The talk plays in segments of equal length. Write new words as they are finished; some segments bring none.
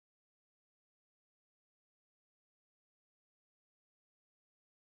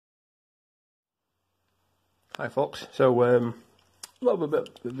Hi folks, so a little bit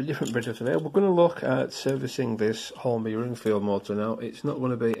of a different video today. We're going to look at servicing this Hornby Ringfield motor now. It's not going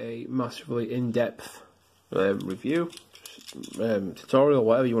to be a massively in-depth review, tutorial,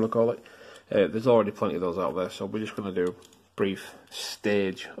 whatever you want to call it. There's already plenty of those out there, so we're just going to do brief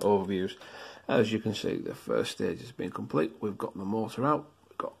stage overviews. As you can see, the first stage has been complete. We've got the motor out,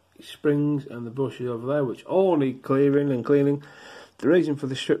 we've got the springs and the brushes over there, which all need clearing and cleaning. The reason for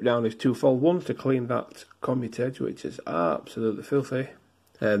the strip down is twofold. One, to clean that commutator, which is absolutely filthy.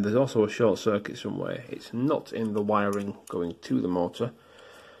 And there's also a short circuit somewhere. It's not in the wiring going to the motor,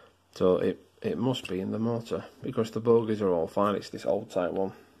 so it must be in the motor, because the bogies are all fine. It's this old type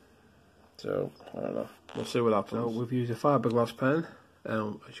one. So, I don't know. We'll see what happens. So we've used a fiberglass pen.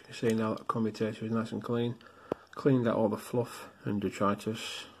 As you can see now, that commutator is nice and clean. Cleaned out all the fluff and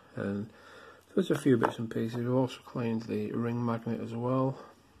detritus, and there's a few bits and pieces. We've also cleaned the ring magnet as well,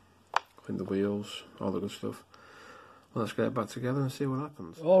 cleaned the wheels, all the good stuff. Well, let's get it back together and see what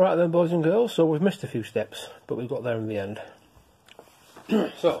happens. Alright then, boys and girls, so we've missed a few steps, but we've got there in the end.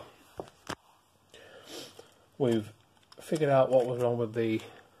 So, we've figured out what was wrong with the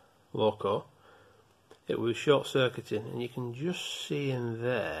loco. It was short circuiting, and you can just see in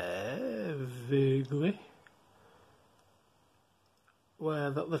there, vaguely,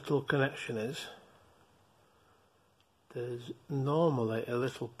 where that little connection is. There's normally a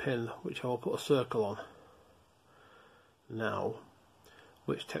little pin which I'll put a circle on now,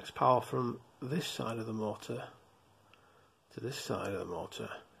 which takes power from this side of the motor to this side of the motor,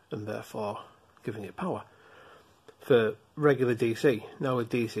 and therefore giving it power for regular DC. Now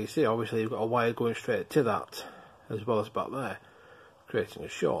with DCC, obviously you've got a wire going straight to that as well as back there, creating a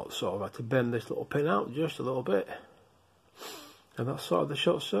short. So I've had to bend this little pin out just a little bit, and that's sort of the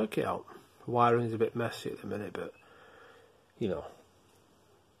short circuit out. The wiring is a bit messy at the minute, but you know,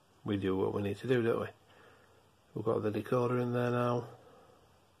 we do what we need to do, don't we? We've got the decoder in there now.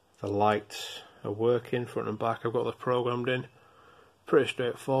 The lights are working front and back. I've got this programmed in. Pretty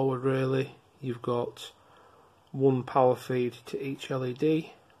straightforward really. You've got one power feed to each LED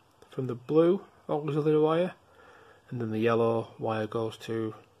from the blue auxiliary wire, and then the yellow wire goes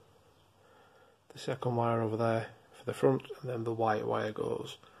to the second wire over there for the front, and then the white wire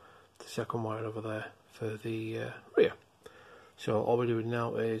goes to the second wire over there for the rear. So all we're doing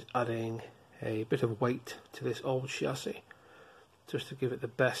now is adding a bit of weight to this old chassis just to give it the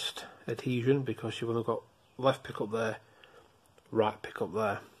best adhesion, because you've only got left pickup there, right pickup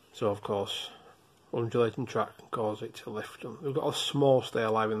there, so of course undulating track can cause it to lift. And we've got a small stay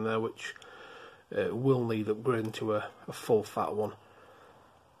alive in there which will need upgrading to a full fat one.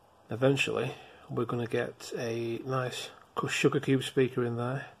 Eventually we're going to get a nice sugar cube speaker in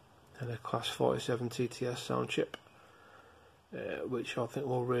there and a class 47 TTS sound chip, which I think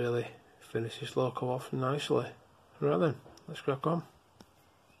will really finish this loco off nicely. Right then, let's crack on.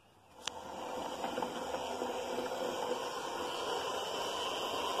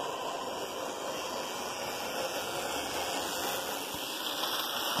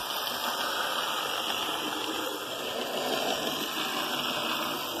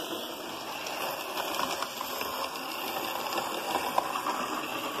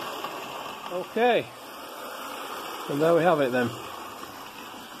 Okay, and there we have it then.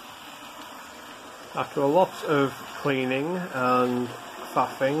 After a lot of cleaning and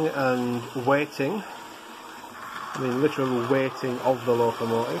faffing and waiting, I mean literal waiting of the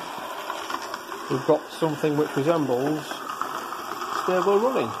locomotive, we've got something which resembles stable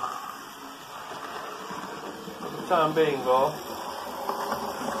running. For the time being though,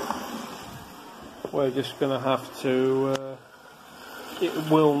 we're just going to have to, it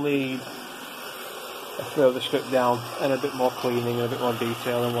will need a further strip down and a bit more cleaning and a bit more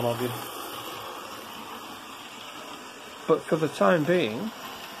detail and what have you. But for the time being,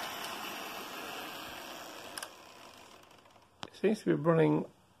 it seems to be running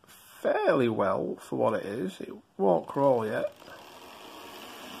fairly well for what it is. It won't crawl yet.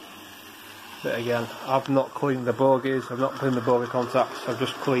 But again, I've not cleaned the bogies, I've not cleaned the bogie contacts, I've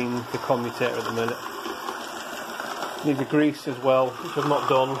just cleaned the commutator at the minute. Need the grease as well, which I've not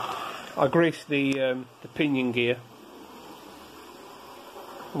done. I greased the pinion gear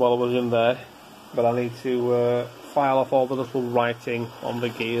while I was in there, but I need to file off all the little writing on the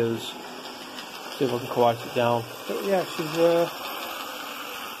gears, see if I can quiet it down. But yeah, she's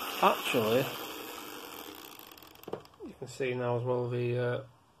actually, you can see now as well the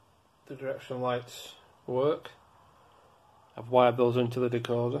direction lights work. I've wired those into the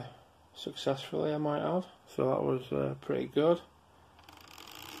decoder successfully, I might add, so that was pretty good.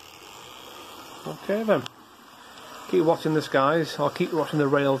 Okay then, keep watching the skies, or keep watching the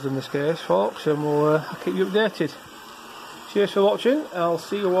rails in this case, folks, and we'll keep you updated. Cheers for watching. I'll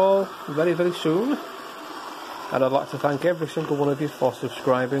see you all very, very soon. And I'd like to thank every single one of you for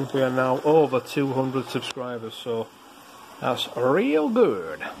subscribing. We are now over 200 subscribers, so that's real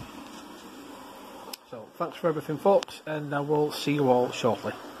good. So thanks for everything, folks, and I will see you all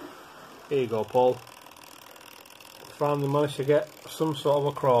shortly. Here you go, Paul. Finally managed to get some sort of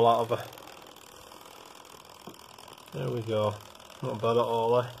a crawl out of her. There we go. Not bad at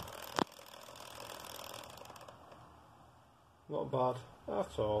all, eh? Not bad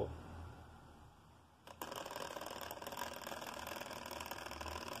at all.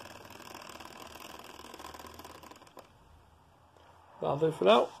 That'll do for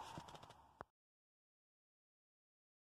now.